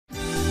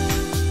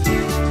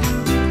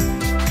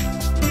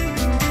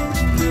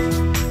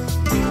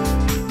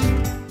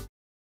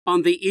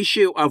On the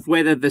issue of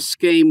whether the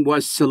scheme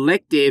was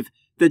selective,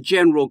 the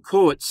General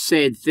Court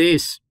said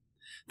this: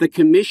 "The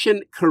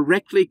Commission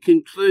correctly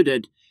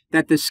concluded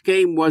that the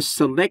scheme was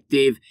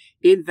selective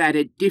in that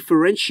it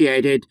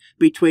differentiated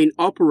between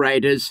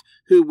operators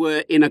who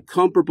were in a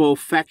comparable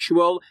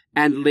factual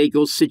and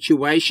legal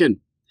situation.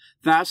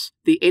 Thus,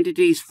 the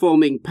entities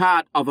forming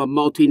part of a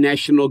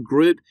multinational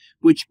group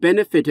which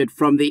benefited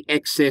from the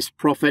excess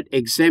profit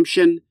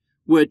exemption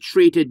were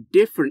treated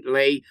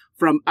differently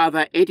from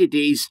other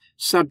entities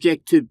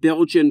subject to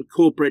Belgian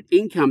corporate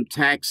income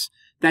tax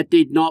that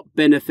did not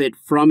benefit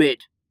from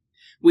it.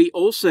 We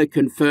also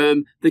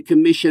confirm the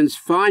Commission's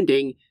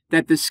finding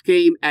that the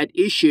scheme at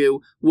issue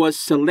was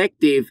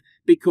selective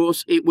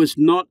because it was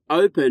not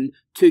open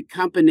to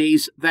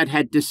companies that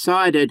had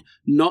decided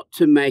not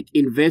to make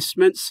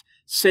investments,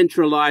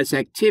 centralise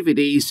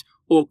activities,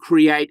 or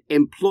create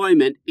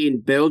employment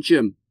in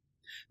Belgium.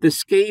 The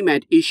scheme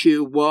at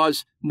issue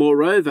was,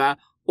 moreover,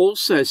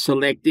 also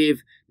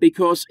selective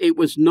because it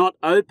was not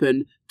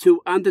open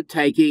to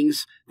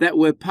undertakings that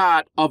were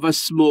part of a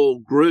small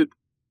group.